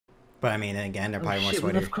But I mean, again, they're probably more shit, we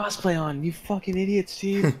sweaty. left crossplay on. You fucking idiots,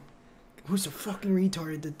 Steve. Who's the fucking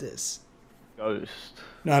retard did this? Ghost.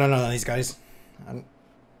 No, I don't know these guys.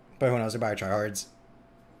 But who knows? They're probably tryhards.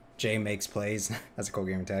 Jay makes plays. That's a cool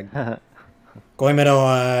game tag. Going middle,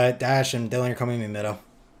 Dash and Dylan are coming in middle.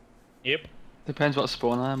 Yep. Depends what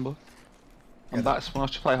spawn I am, but I'm back spawn. I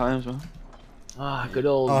should play home as well. Ah, good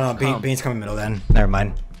old. Oh no, Bean's coming middle then. Never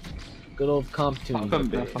mind. Good old comp tune.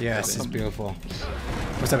 Yes, it's beautiful.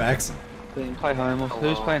 What's up, X? Bean, play home.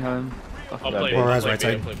 Who's playing home? I'll play. Or I'll res play right B,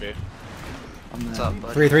 I'll side. play B. What's up,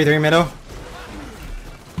 bud? 3-3-3 middle.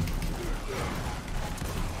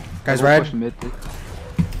 Guys, red. Mid, dude.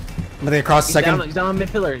 I'm gonna cross the second. He's down on mid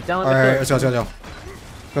pillar. He's down on Alright, mid let's go.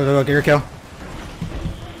 Go, get your kill.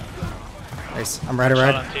 Nice. I'm red.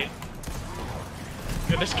 Shot on T.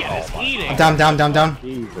 Dude, this kid is eating. I'm down.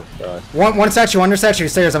 Jesus Christ. One statue, under statue,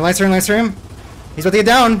 stairs. I'm lancering him. He's about to get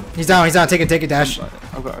down. He's down. Take it, Dash. I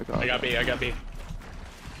I got B. I got Dude,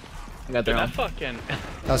 their that own. fucking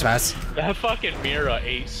That was fast. that fucking Mira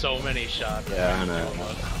ate so many shots. Yeah, I know.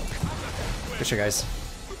 Good shit, guys.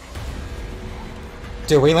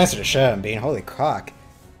 Dude, we lanced a shot and Bean. Holy cock.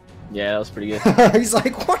 Yeah, that was pretty good. He's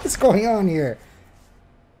like, what is going on here?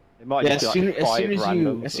 It might Yeah, just be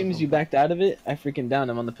like as soon as you backed out of it, I freaking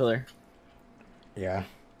downed him on the pillar. Yeah.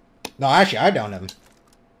 No, actually, I downed him.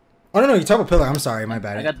 Oh, no, you talk about pillar. I'm sorry, my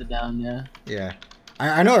bad. I got the down, yeah. Yeah.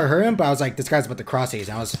 I know I heard him, but I was like, this guy's about to cross these,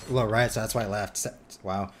 and I was a little right, so that's why I left.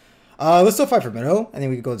 Wow. Let's still fight for middle, and then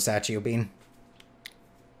we can go to statue, Bean.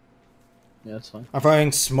 Yeah, that's fine. I'm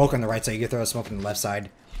throwing smoke on the right side. You can throw smoke on the left side.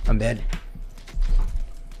 I'm mid.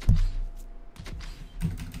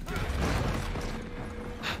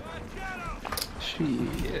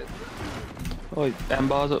 Shit. Oh, M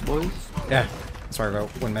bars up, boys. Yeah. That's why I wrote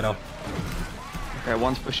one middle. Okay,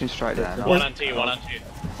 one's pushing straight down. One on T.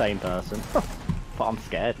 Same person. But I'm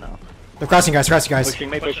scared now. They're crossing, guys. Pushing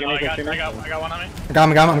me. I got one on me. I got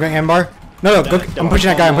him. I'm going M-bar. No, go, I'm pushing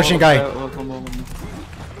that guy. I'm pushing that guy.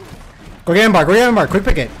 Go get M-bar. Quick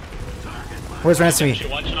pick it. Where's Ransom?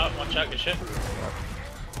 One shot, good shit.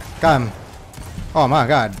 Got him. Oh my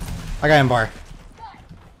god. I got M-bar.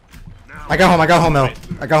 I got home mill.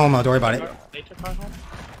 Don't worry about it. They took my home?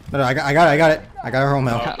 No, I got it. I got her home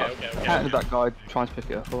mill. Okay. Counter that guy trying to pick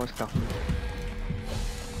it up. Always careful.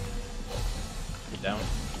 Get down.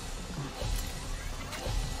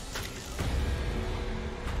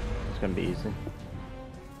 It's gonna be easy.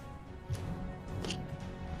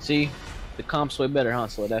 See, the comp's way better, huh,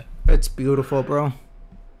 Slow Def? It's beautiful, bro.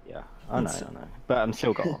 Yeah, I know. But I'm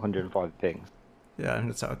still got 105 pings. Yeah,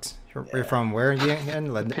 that sucks. You're from where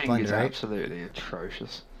again? The ping London, is right? absolutely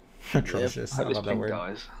atrocious. Atrocious. I Hope this love that ping word.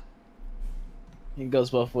 dies. It goes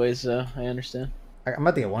both ways, so I understand. I'm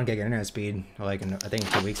about to get 1 gig internet speed, like in, I think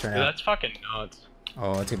 2 weeks from Dude, now. that's fucking nuts.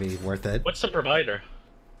 Oh, it's gonna be worth it. What's the provider?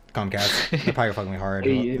 Comcast. They're probably fucking me hard.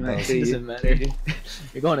 Hey, with mate. those. It doesn't matter.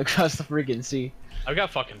 You're going across the freaking sea. I've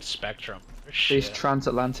got fucking Spectrum. These Shit.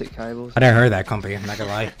 transatlantic cables. I never heard of that company. I'm not gonna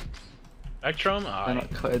lie. Spectrum? They're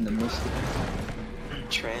not cutting the mustard.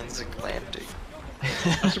 Transatlantic.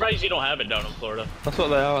 I'm surprised you don't have it down in Florida. That's what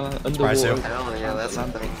they are. Surprised Underwater. Hell yeah, that's a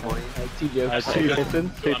thing for you. Like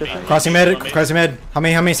T-Joke. Crossing mid. How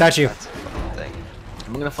many statue? That's a fun thing.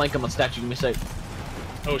 I'm gonna flank him on statue. Give me a sec.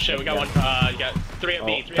 Oh shit, we got one. You got 3 on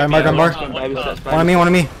B. 3 Got on him, B. bar. One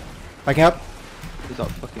on me. Backing up. He's like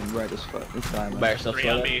fucking red as fuck. This guy, By man. yourself, 3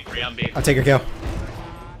 Slow on Def. B. 3 on B. I'll take your kill.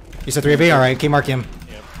 You said 3 B? Alright, keep marking him.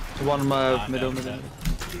 Yep. So one middle.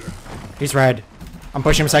 He's red. I'm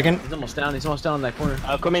pushing him second. He's almost down. He's almost down in that corner.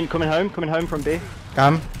 Coming home from B.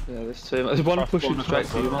 Got him. Yeah, there's two. There's one pushing straight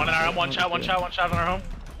to you. One in our home. One shot on our home.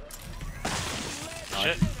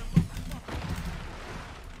 Shit.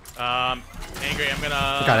 Angry, I'm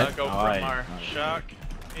Got gonna it. go from Alright. our shock.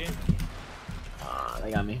 B.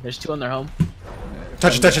 They got me. There's 2 on their home.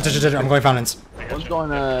 Touch it. I'm going fountains. One's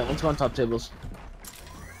going top tables.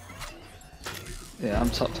 Yeah, I'm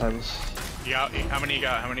top tables. You got, how many you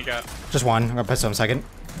got? Just one. I'm gonna pistol him second.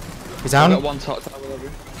 He's I got down. one top table over.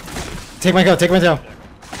 Take my kill. Shit.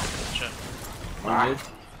 One mid.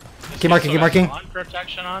 Keep marking. On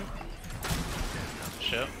protection on.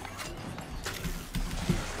 Shit.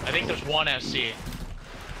 I think there's one SC.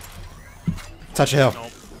 Touch a hill.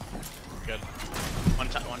 Nope. Good. One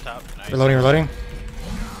top. Nice. Reloading.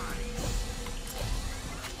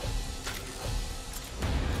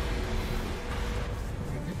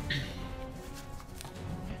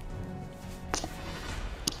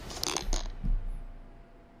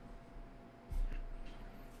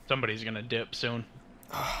 Somebody's gonna dip soon.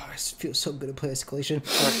 Oh, it feels so good to play Escalation.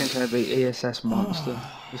 I reckon it's gonna be ESS monster.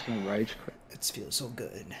 Just gonna rage quit. It feels so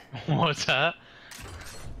good. What's that?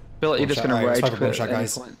 feel like you're just Shot. gonna Alright, let's rage fight for boom quit shot, at any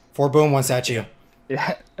guys. point. 4 boom, 1 statue.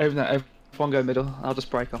 Yeah, everyone go middle. I'll just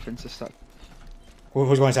break off into stack.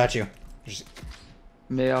 Who's going statue? Just...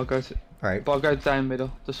 Me, I'll go to. Alright. But I'll go down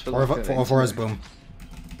middle just for All like. 4 is boom.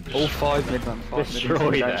 All 5 mid man. 5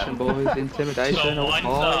 Destroy mid intimidation, boys. Intimidation. So All one's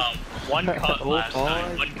 5. one cut All last time.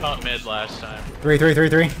 five. One cut mid last time. 3.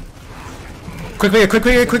 Quickly,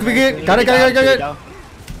 got it.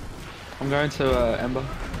 I'm going to Ember.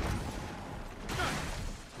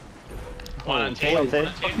 One on T. boys, One eh?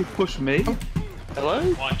 on T. Fucking push me. Hello?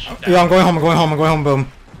 One shot Yeah, down. I'm going home,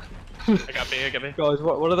 boom. I got B. I got B. Guys,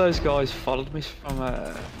 what are those guys followed me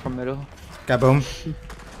from middle? Got boom.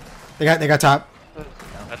 They got top.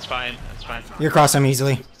 That's fine. That's fine. You're cross them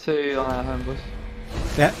easily. 2 home boys.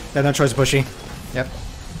 Yeah, they have no choice of pushy. Yep.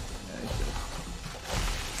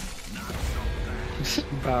 It's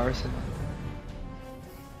embarrassing.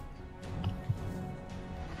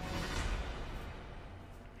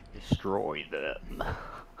 Destroyed it. Can't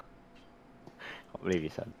believe you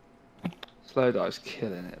said. Slow dive's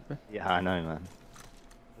killing it, bro. Yeah, I know, man.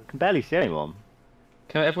 I can barely see anyone.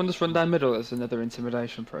 Can everyone just run down middle? There's another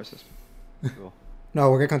intimidation process. Cool. No,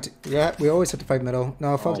 we're gonna yeah, we always have to fight middle.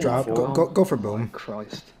 No, fuck Oh, drop. Go for boom.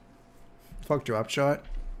 Christ. Fuck drop shot.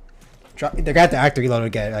 Drop. They got the actor reload to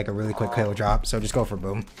get like a really quick kill drop, so just go for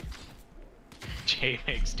boom. J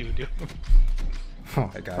makes doo doo. Oh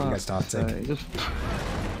my god, you guys toxic.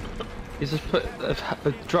 He just put a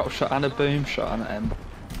drop shot and a boom shot on an Ember.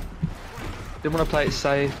 Didn't want to play it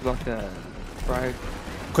safe, like a frag.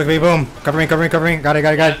 Quickly boom. Cover me. Got it.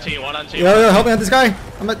 One on T. One on T. Yo, help me out this guy.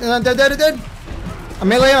 I'm dead. I'm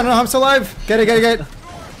melee. I don't know how I'm still alive. Get it.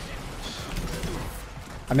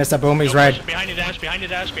 I missed that boom. He's red. Behind you, Dash. Behind you.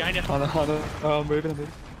 Oh, I'm moving.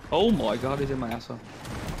 Oh my god, he's in my asshole.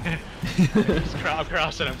 I'm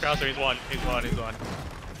crossing. He's one.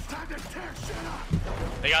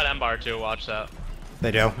 They got M bar too. Watch that.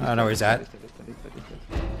 They do. I don't know where he's at.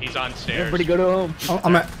 He's on stairs. Everybody go to home. Oh,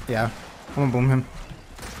 I'm gonna boom him.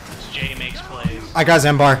 J makes plays. I got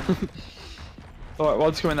Zembar. Alright,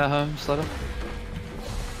 what's going there home, Slater?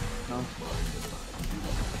 No.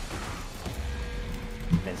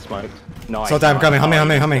 Been smoked. Nice. Slow time coming.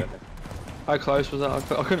 Help me. How close was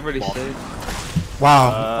that? I couldn't really see.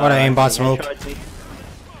 Wow, what an aimbot smoke.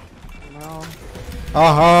 No.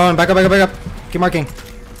 Oh, back up. Keep marking.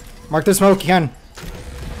 Mark the smoke, you can.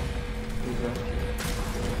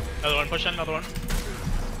 Another one. Push in. Another one.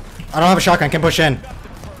 I don't have a shotgun, can push in.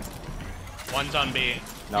 One's on B.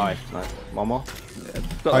 Nice. One more.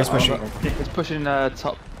 Oh, he's pushing. It's pushing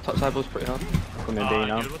top tables pretty hard. Come in D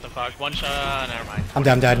now. Dude, what the fuck? One shot. Never mind. I'm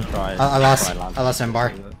dead. Right. I lost Right,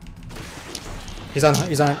 Zembar. He's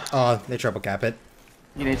on. Oh, they triple cap it.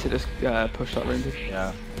 You need to just push that ring.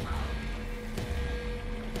 Yeah.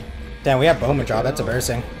 Damn, we have Bowman drop. That's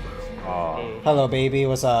embarrassing. Oh. Hello, baby.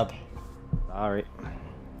 What's up? Sorry.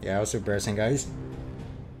 Yeah, it was super embarrassing, guys.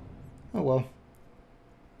 Oh well.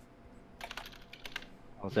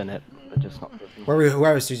 I was in it, but just not.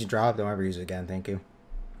 Whoever Susie dropped, don't ever use it again. Thank you.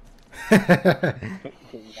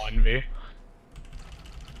 1v.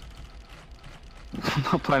 I'm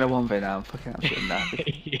not playing a 1v now. I'm fucking absolutely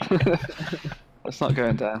nappy. That's not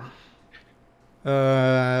going down.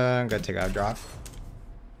 I'm gonna take out a drop.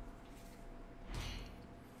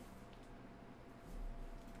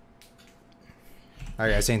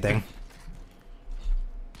 Alright, same thing.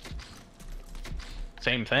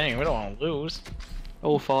 Same thing. We don't want to lose.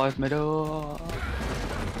 All 5 middle.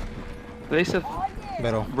 At least they've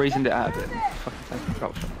Middle. reasoned it out a bit. Fucking take a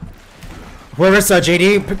drop shot. Whoever's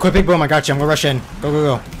JD, quick big boom, I got you. I'm gonna rush in.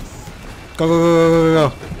 Go. Go.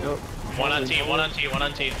 One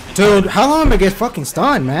on T. Dude, how long am I get fucking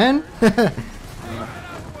stunned, man?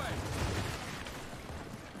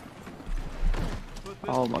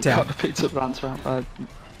 Oh my Damn. god, the pizza plants around.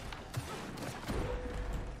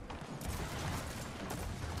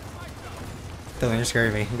 Dylan, you're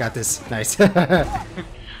scaring me. You got this. Nice.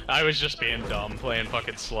 I was just being dumb, playing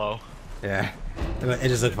fucking slow. Yeah. It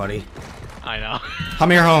just looked funny. I know. Help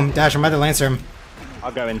me your home. Dash, I'm about to lancer him.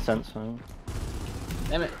 I'll go incense.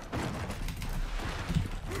 Damn it.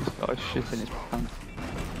 This guy's shit in his pants.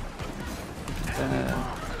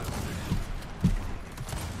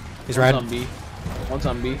 He's red. One's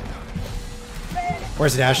on B.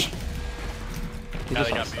 Where's the dash? Yeah,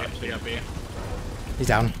 they got B. He's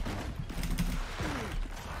down.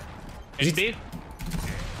 Is B?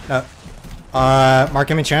 Mark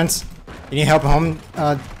him in chance. You need help home,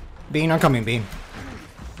 Bean? I'm coming, Bean.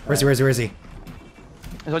 Where's he?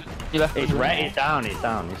 It's like you left. He's red. He's down.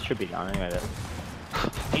 He should be down anyway.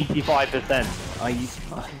 85%. Are you?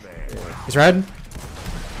 He's red.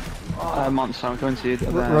 Monster, I'm coming to you.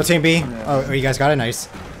 Rotating B. Yeah. Oh, you guys got it? Nice.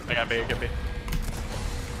 I got B, I got B.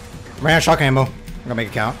 Ran out of shotgun ammo. I'm gonna make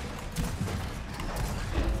it count.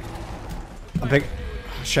 I'm big.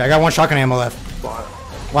 Shit, I got 1 shotgun ammo left.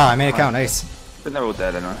 Wow, I made it count. Nice. But they're all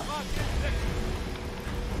dead anyway.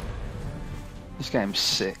 This game's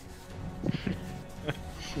sick.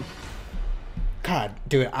 God,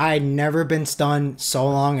 dude, I never been stunned so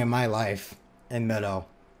long in my life in middle.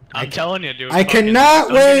 I'm telling you, dude. I fucking cannot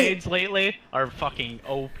stun wait. grenades lately are fucking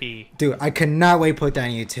OP. Dude, I cannot wait to put that on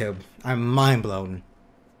YouTube. I'm mind blown.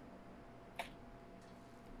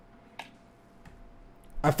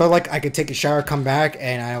 I felt like I could take a shower, come back,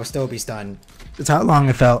 and I will still be stunned. That's how long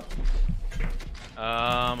it felt.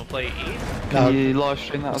 I'll play E. Can you live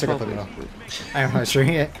stream that as well? I'm not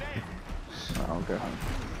streaming it. I'll go home.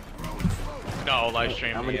 No, live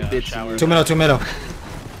stream. How many the, bits shower. 2 middle, 2 middle.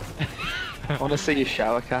 I want to see your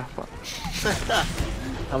shower cap.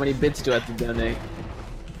 How many bits do I have to donate?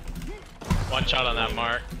 1 shot on that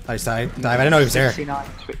mark. I dive. I didn't know he was there. 69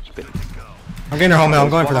 Twitch bits. I'm getting her home mill. I'm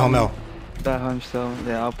going for the home mill. They're home still.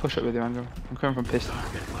 Yeah, I'll push it with you, Andrew. I'm coming from piston.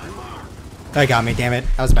 That got me, damn it.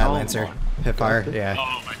 That was a bad Oh Lancer. my Hit fire, yeah.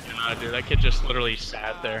 Oh my god, dude. That kid just literally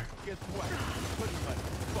sat there.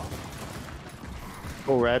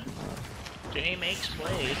 Full red. Jay makes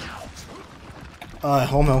plays.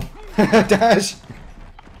 Home mill. Dash.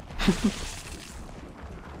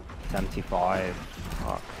 75.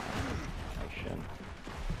 Fuck. Action.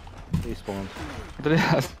 He spawns.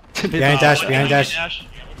 Behind dash, behind dash.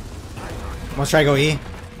 Let's try to go E.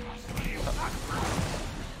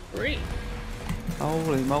 Great.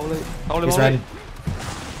 Holy moly. Holy He's moly. red.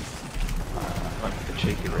 Went for the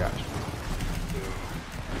cheeky reaction.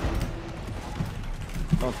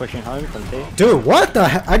 Someone pushing home from T. Dude, what the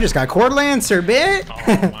heck? I just got Cord Lancer, bitch.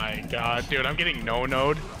 Oh my god, dude. I'm getting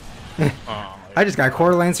no-node. Oh, I just got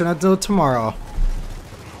Cord Lancer until tomorrow.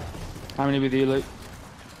 How many with you, Luke?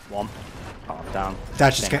 1. Oh, down.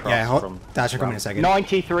 Dash is Then yeah, cross hold, from Dash will come in a second.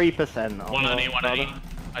 93%. one on E, one on E.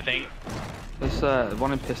 I think. There's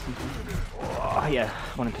one in piston. Oh, yeah.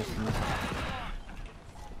 1 in piston.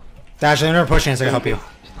 Dash, I'm never pushing so I can help you.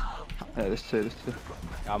 Yeah, there's 2, there's 2.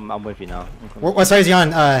 I'm with you now. What side is he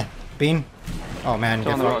on, Bean? Oh man,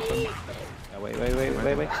 Go on the right side. Yeah, wait.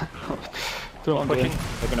 Don't want to Pushing. be.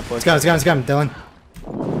 They're gonna push. let's go, Dylan.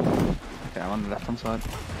 Okay, I'm on the left hand side.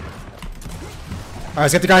 Alright,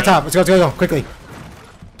 let's get the guy top. Let's go, quickly.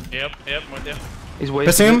 Yep, I'm with you. He's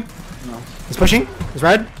waiting. Pissing him. No. He's pushing. He's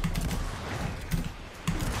red.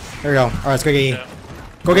 There we go. Alright, let's go get E. Yeah.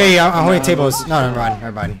 Go get E. I'm holding tables. No,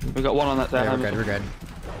 never mind. We got one on that there. Yeah, we're good.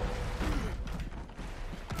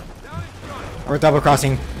 We're double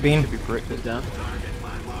crossing. Bean. We bricked it down.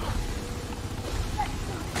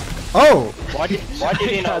 Oh! Why did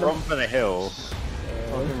he not run for the hill?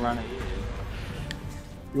 Fucking running.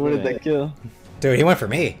 You wanted that kill. Dude, he went for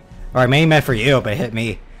me. Alright, maybe he meant for you, but it hit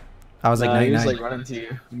me. I was like Nah, he 99. was like running to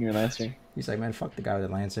you when you were Lancer. He's like, man, fuck the guy with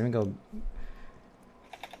the Lancer. Let me go.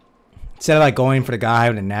 Instead of like going for the guy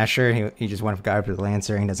with the Nasher, he just went for the guy with the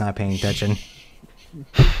Lancer and he's not paying attention.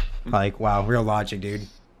 Like, wow, real logic, dude.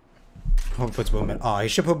 Hope he puts boom mid. Oh, he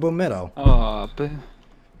should put boom middle. Oh, but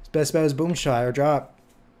His best bet is boom shot or drop.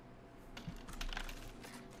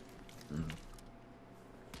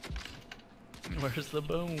 Where's the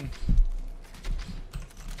boom?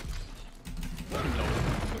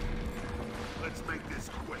 Let's make this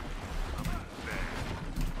quick.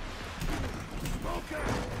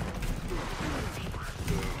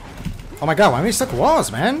 Oh my god, why am I stuck walls,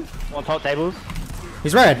 man? One top tables.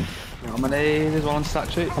 He's red. how many? There's one on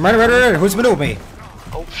statue. I'm red. Who's middle with me?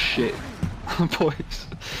 Oh shit. Boys.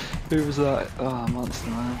 Who was that? Oh, monster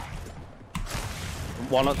man.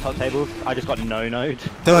 One on top tables. I just got no node.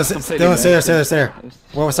 Dylan, stay there.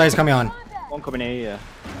 What side is coming on? One coming here, yeah.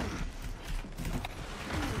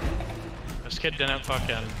 This kid didn't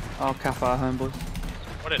fucking... Oh, cap our home, boys.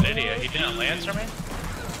 What an idiot. He didn't Lancer me?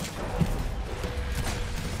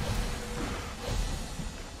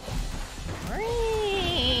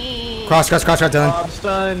 Cross, Dylan. Oh, I'm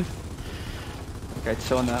stunned. Okay,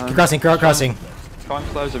 two on there. Keep crossing. Try and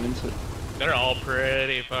close them into it. They're all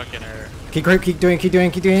pretty fucking hurt. Keep doing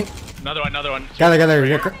it. Another one. Gather.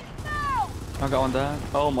 I got one down.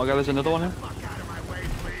 Oh my god, there's another one here.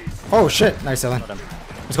 Oh shit, nice Dylan.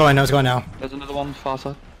 What's going now? There's another one far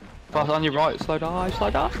side. Far side on your right, slow dive.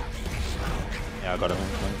 Yeah, I got him.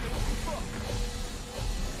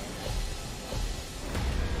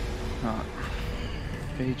 Alright.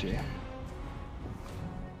 PG.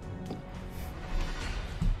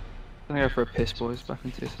 I'm gonna go for a piss, boys. Back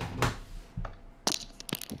into this.